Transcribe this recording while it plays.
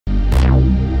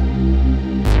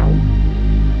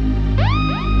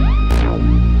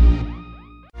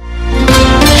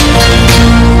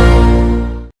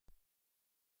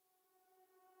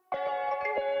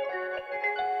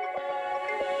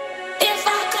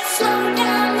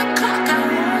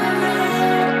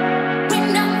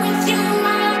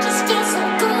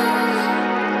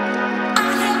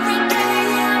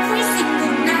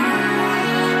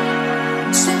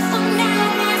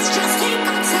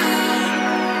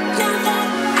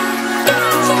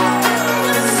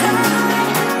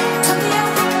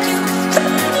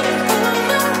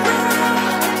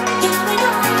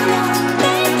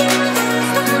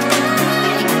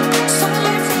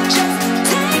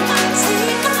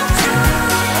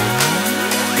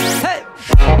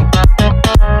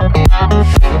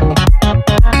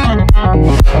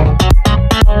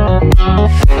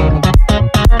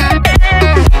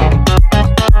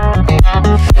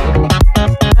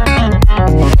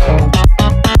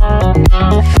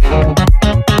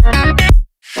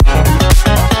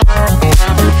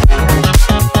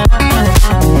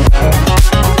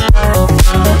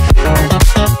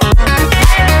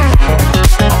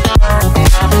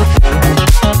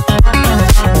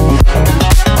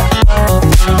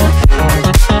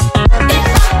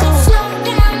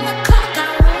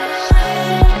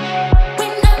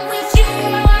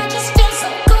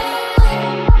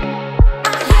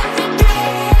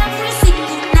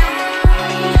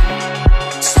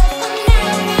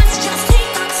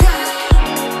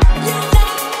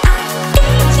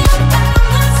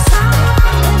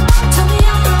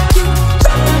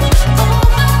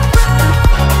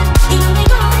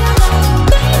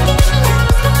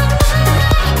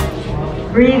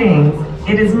Greetings.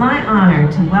 It is my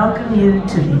honor to welcome you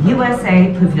to the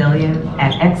USA Pavilion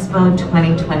at Expo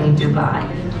 2020 Dubai.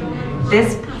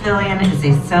 This pavilion is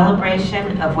a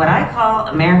celebration of what I call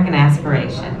American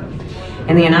aspiration.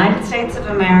 In the United States of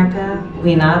America,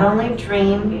 we not only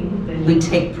dream, we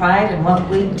take pride in what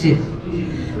we do.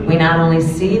 We not only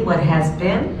see what has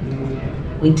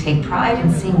been, we take pride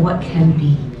in seeing what can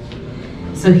be.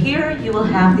 So here you will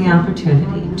have the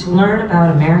opportunity to learn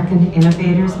about American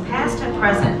innovators past and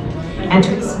present, and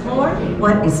to explore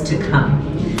what is to come,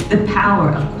 the power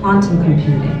of quantum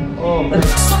computing.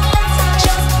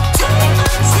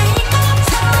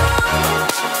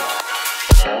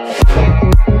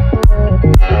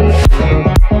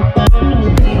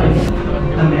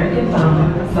 American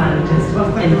founder, scientist,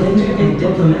 inventor, and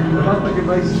diplomat.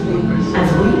 As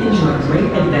we enjoy great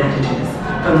advantages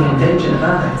from the invention of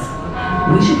others,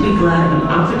 we should be glad of an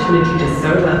opportunity to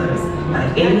serve others by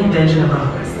any invention of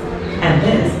ours. And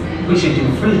this we should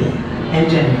do freely and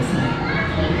generously.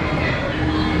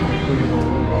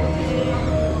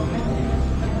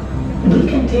 We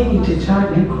continue to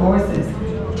chart new courses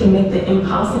to make the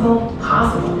impossible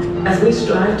possible as we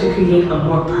strive to create a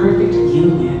more perfect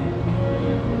union.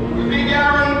 We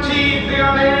guarantee the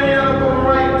unalienable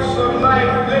rights of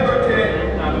life, liberty,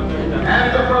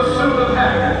 and the pursuit of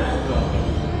happiness.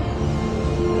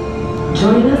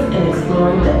 Join us in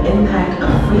exploring the impact of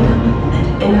freedom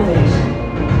and innovation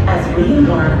as we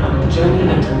embark on a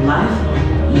journey into life,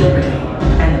 liberty,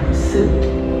 and the pursuit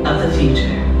of the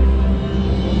future.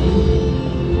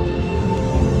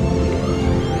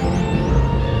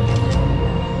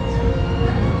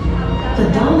 The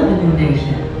dawn of a new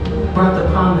nation brought the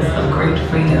promise of great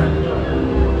freedom.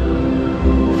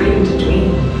 Freedom to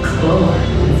dream, explore,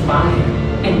 inspire,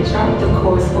 and chart the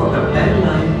course for a better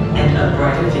life and a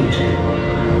brighter future.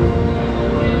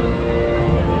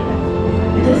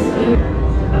 This spirit,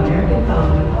 American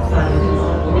founder, scientist,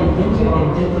 inventor, and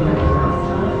diplomat.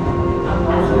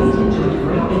 As we enjoy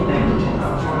great advantages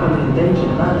from the invention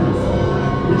of others,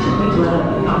 we should be glad of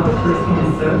the opportunity to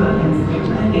serve others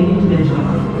by any invention of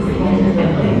ours.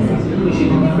 And hence, we should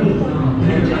be free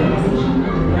and generous.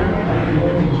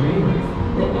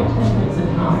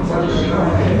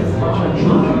 We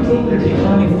continue to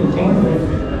join the forces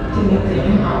to make the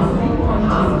impossible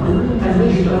possible as we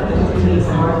strive to create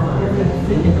smart that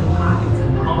fit in the pockets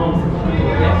and palms of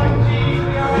people everywhere.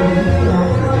 The new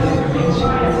access to information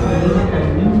has created a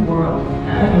new world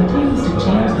that continues to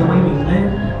change the way we live,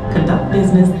 conduct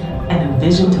business, and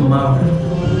envision tomorrow.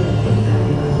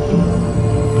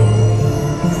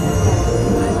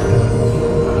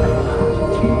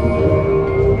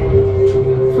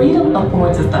 Freedom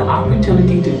affords us the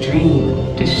opportunity to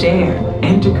dream, to share,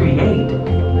 and to create.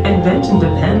 Invention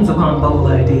depends upon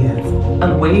bold ideas,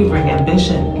 unwavering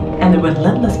ambition, and the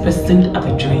relentless pursuit of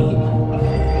a dream.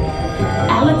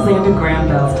 Alexander Graham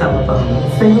Bell's telephone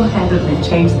single-handedly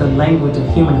changed the language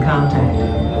of human contact,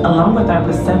 along with our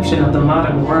perception of the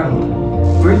modern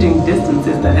world, bridging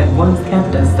distances that had once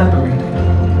kept us separated.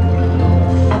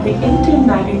 At the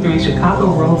 1893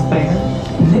 Chicago World's Fair,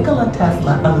 Nikola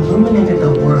Tesla illuminated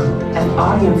the world as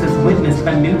audiences witnessed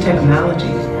a new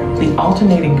technology, the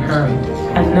alternating current,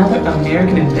 another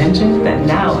American invention that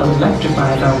now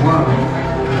electrifies our world.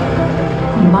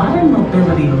 Modern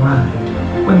mobility arrived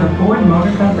when the Ford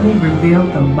Motor Company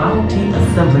revealed the Model T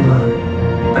assembly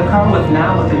line. The car was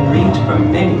now within reach for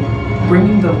many,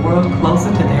 bringing the world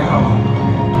closer to their home.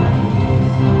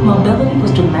 Mobility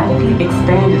was dramatically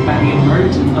expanded by the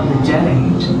emergence of the jet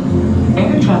age.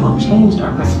 Air travel changed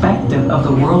our perspective of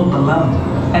the world below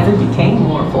as it became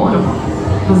more affordable,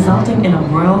 resulting in a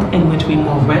world in which we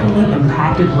more readily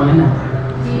impacted one another.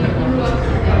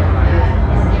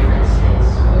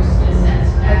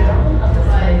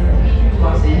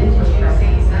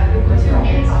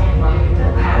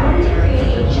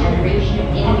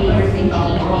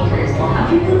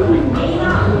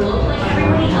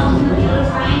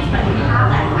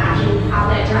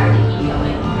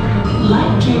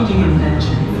 Life-changing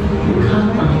inventions can come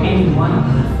from any one of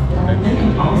us. They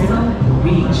can also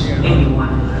reach any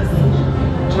one of us.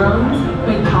 Drones,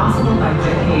 made possible by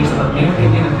decades of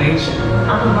American innovation,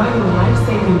 are providing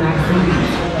life-saving vaccines,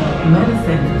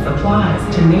 medicine, and supplies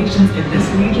to nations in this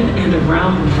region and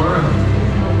around the world,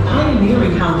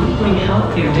 pioneering how we bring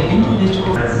healthcare to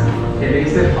individuals. It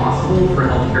makes it possible for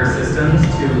healthcare systems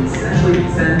to essentially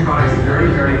send products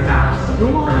very, very fast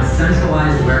from a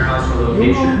centralized warehouse or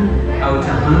location out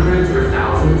to hundreds or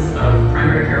thousands of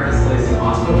primary care facilities and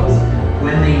hospitals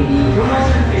when they need products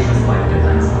and patients' life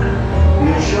depends on it. We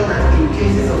ensure that in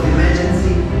cases of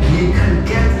emergency, we can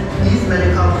get these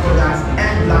medical products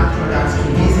and blood products to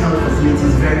these health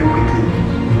facilities very quickly.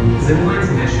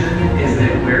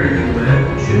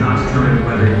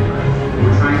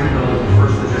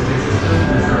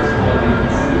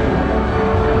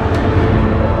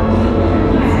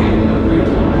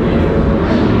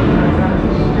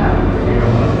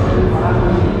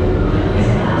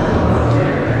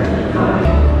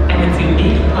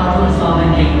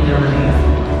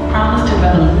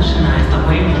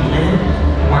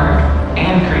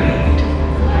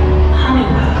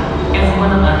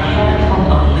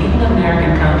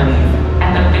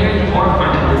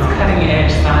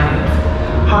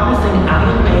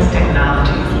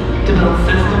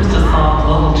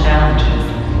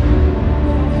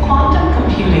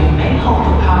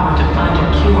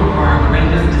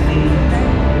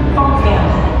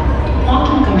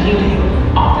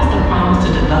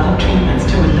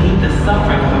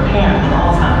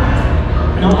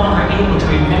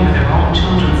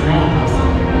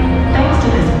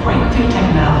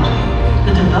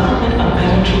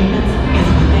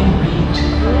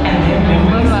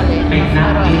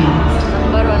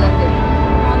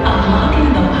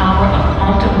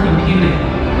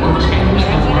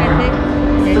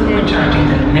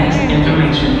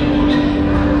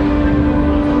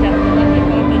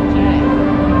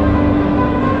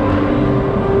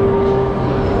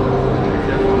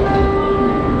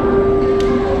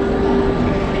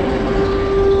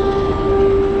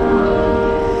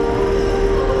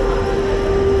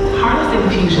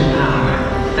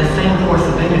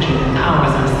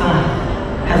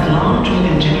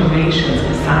 even generations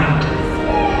of scientists.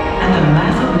 And the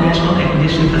massive National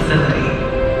Ignition Facility,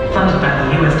 funded by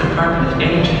the U.S. Department of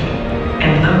Energy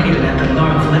and located at the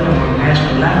Lawrence Livermore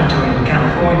National Laboratory in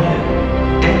California,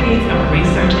 decades of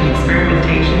research and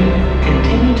experimentation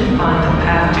continue to find the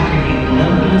path to create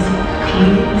limitless,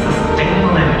 clean,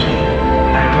 sustainable energy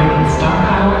by bringing star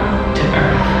power to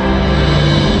Earth.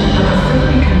 The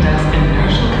facility conducts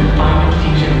inertial confinement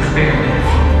fusion experiments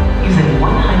using 192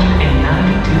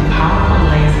 powerful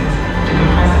lasers to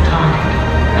compress a target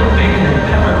no bigger than a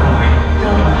peppercorn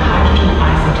filled with hydrogen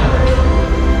isotopes.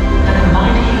 The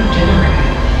combined heat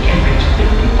generated can reach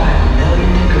 55 million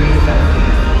degrees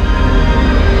Celsius.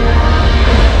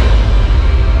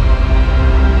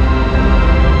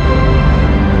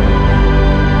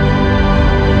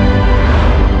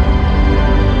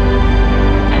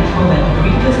 And for that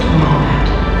briefest moment,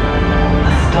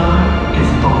 a star is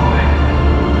born,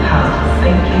 housed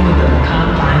safely within the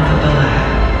confines of the lab,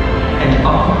 and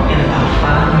all in about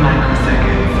 5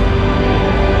 microseconds.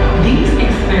 These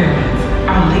experiments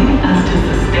are leading us to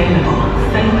sustainable,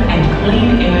 safe, and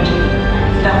clean energy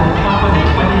that will power the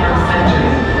 21st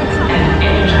century and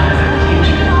energize our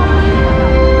future.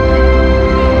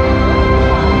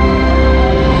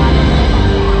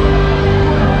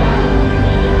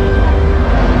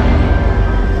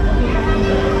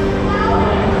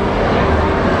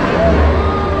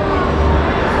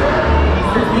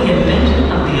 Since the invention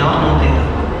of the automobile,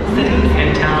 cities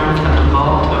and towns have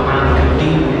evolved around the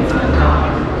convenience of the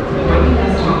car, bringing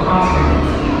us to a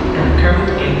crossroads in the current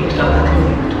age of the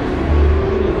commute.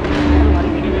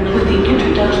 With the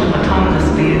introduction of autonomous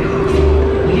vehicles,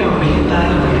 we are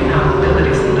reevaluating how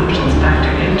mobility solutions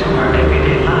factor into our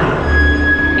everyday life.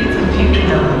 It's a future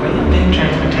that will reinvent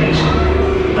transportation,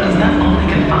 but is not only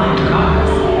confined to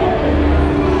cars.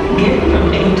 Getting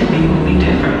from A to B will be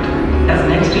different as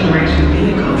next generation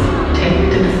vehicles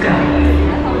take to the skies.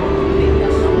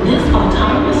 This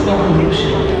autonomous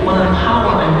revolution will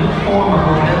empower a new form of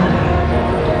mobility,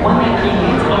 one that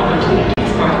creates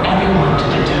opportunities for everyone to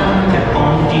determine their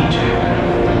own future.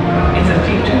 It's a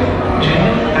future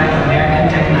driven by American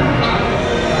technology,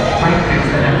 breakthroughs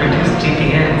that have produced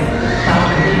GPS, cloud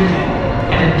computing,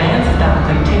 and advances that will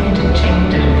continue to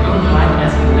change and improve life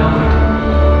as we know it.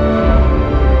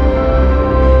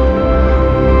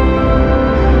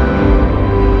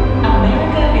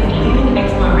 America is leading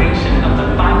exploration of the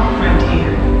final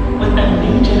frontier with a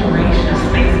new generation of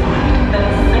spaceflight that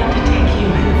is set to take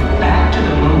humans back to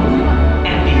the moon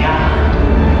and beyond.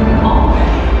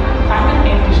 Already, private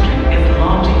industry is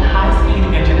launching high-speed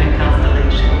internet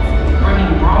constellations,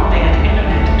 bringing broadband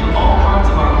internet to all parts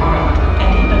of our world, and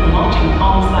even launching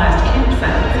home-sized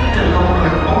CubeSats to low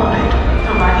Earth orbit,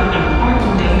 providing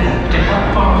important data to help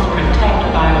farmers protect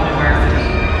biodiversity,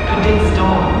 predict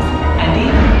storms, and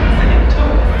even send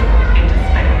tourists into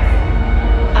space.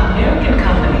 American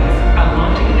companies are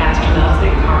launching astronauts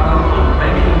and cargo on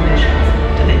regular missions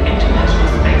to the International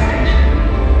Space Station.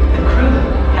 The crew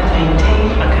has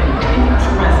maintained a continuous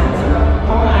presence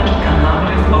 400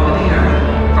 kilometers over the Earth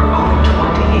for over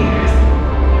 20 years.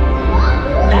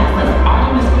 NASA's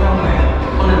Artemis program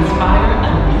will inspire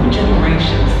a new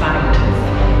generation of scientists,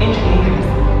 engineers,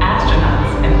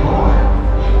 astronauts, and more,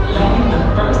 landing the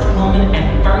first woman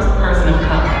and first person of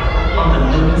color on the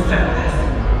lunar surface.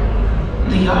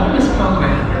 The Artemis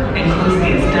program includes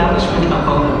the establishment of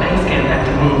both a base camp at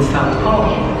the moon's south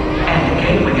pole and the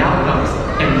gateway outpost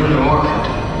in lunar orbit.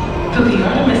 Through the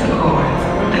Artemis Accords,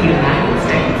 the United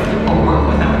States will work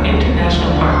with our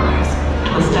international partners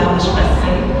to establish a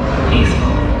safe,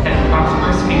 peaceful, and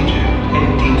prosperous future in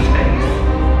deep space.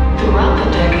 Throughout the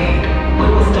decade, we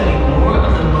will study more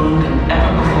of the moon than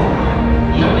ever before,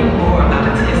 learning more about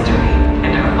its history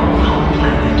and our own home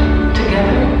planet.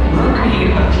 Together, we'll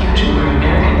create a future where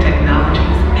American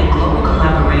technologies and global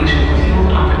collaboration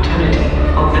fuel opportunity,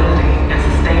 mobility, and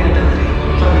sustainability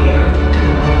from the Earth to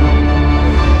the moon.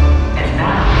 And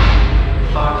now,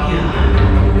 far beyond.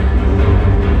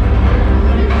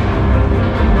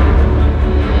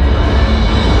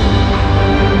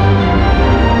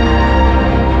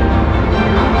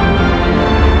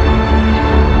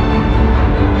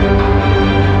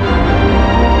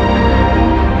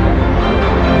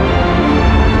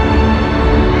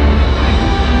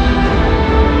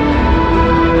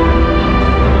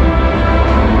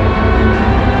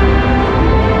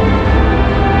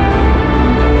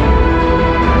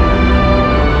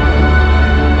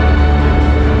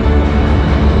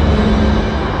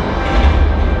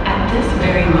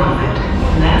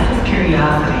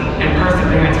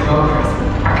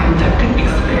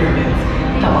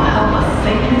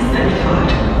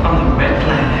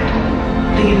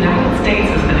 The United States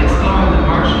has been exploring the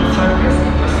commercial service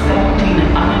for 17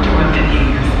 uninterrupted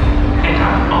years, and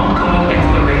our ongoing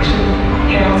exploration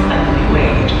heralds a new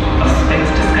age of space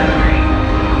discovery.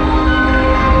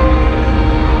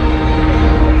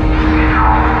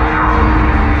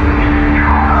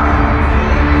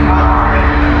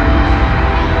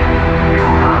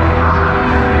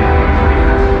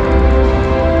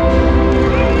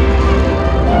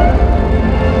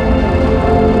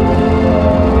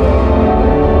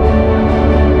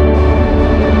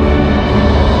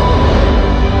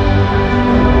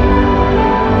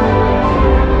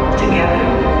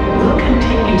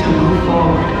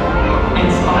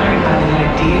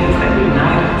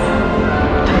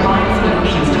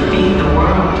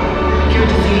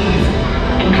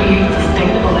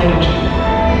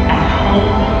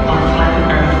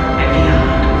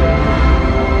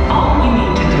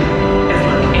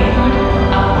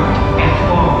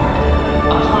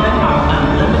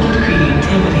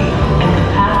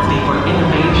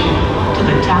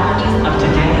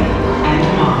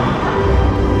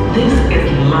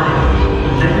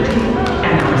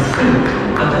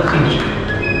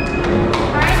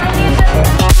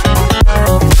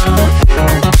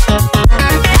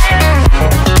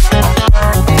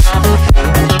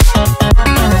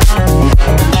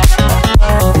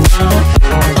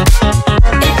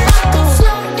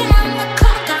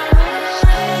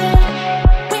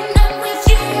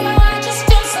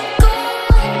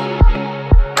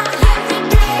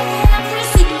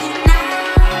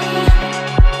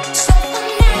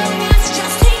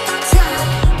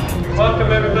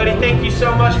 Thank you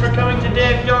so much for coming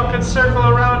today. If y'all could circle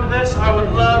around this, I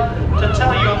would love to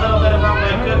tell you a little bit about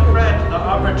my good friend, the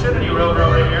Opportunity Rover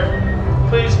over here.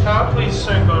 Please come, please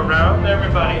circle around.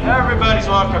 Everybody's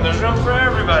welcome. There's room for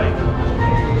everybody.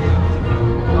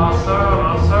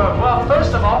 Awesome. Well,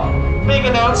 first of all, big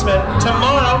announcement.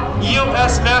 Tomorrow,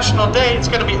 US National Day. It's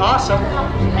going to be awesome.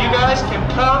 You guys can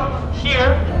come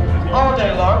here all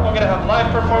day long. We're going to have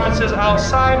live performances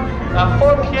outside. At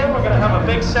 4 p.m. we're going to have a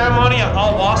big ceremony at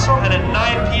Al Wasl, and at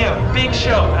 9 p.m. big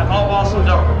show at Al Wasl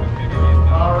Dome.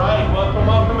 All right,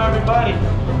 welcome everybody.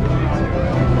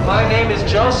 My name is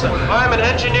Joseph. I'm an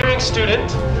engineering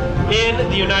student in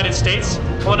the United States.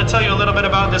 I want to tell you a little bit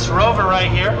about this rover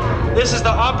right here. This is the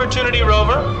Opportunity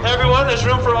Rover. Everyone, there's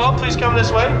room for all. Please come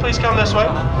this way. Please come this way.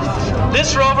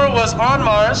 This rover was on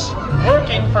Mars,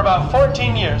 working for about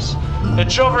 14 years. It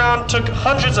drove around, took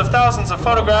hundreds of thousands of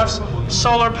photographs,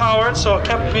 solar powered, so it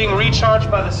kept being recharged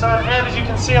by the sun. And as you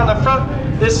can see on the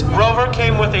front, this rover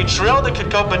came with a drill that could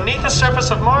go beneath the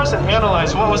surface of Mars and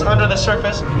analyze what was under the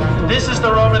surface. This is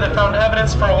the rover that found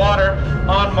evidence for water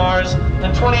on Mars.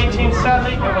 In 2018,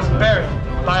 sadly, it was buried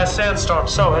by a sandstorm,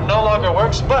 so it no longer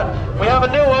works. But we have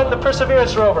a new one, the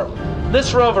Perseverance rover.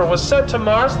 This rover was sent to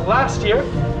Mars last year.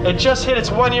 It just hit its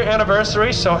 1-year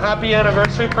anniversary, so happy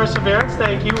anniversary, Perseverance.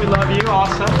 Thank you, we love you,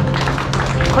 awesome.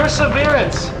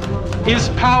 Perseverance is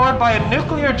powered by a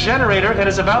nuclear generator and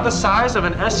is about the size of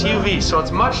an SUV, so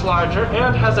it's much larger,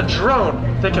 and has a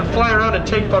drone that can fly around and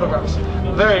take photographs.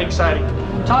 Very exciting.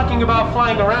 Talking about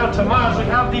flying around to Mars, we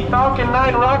have the Falcon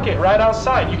 9 rocket right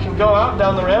outside. You can go out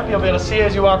down the ramp, you'll be able to see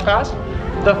as you walk past.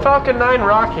 The Falcon 9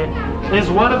 rocket is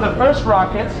one of the first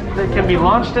rockets that can be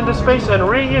launched into space and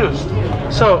reused.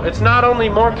 So it's not only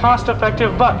more cost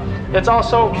effective, but it's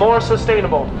also more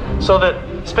sustainable so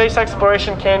that space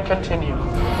exploration can continue.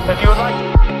 If you would like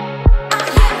to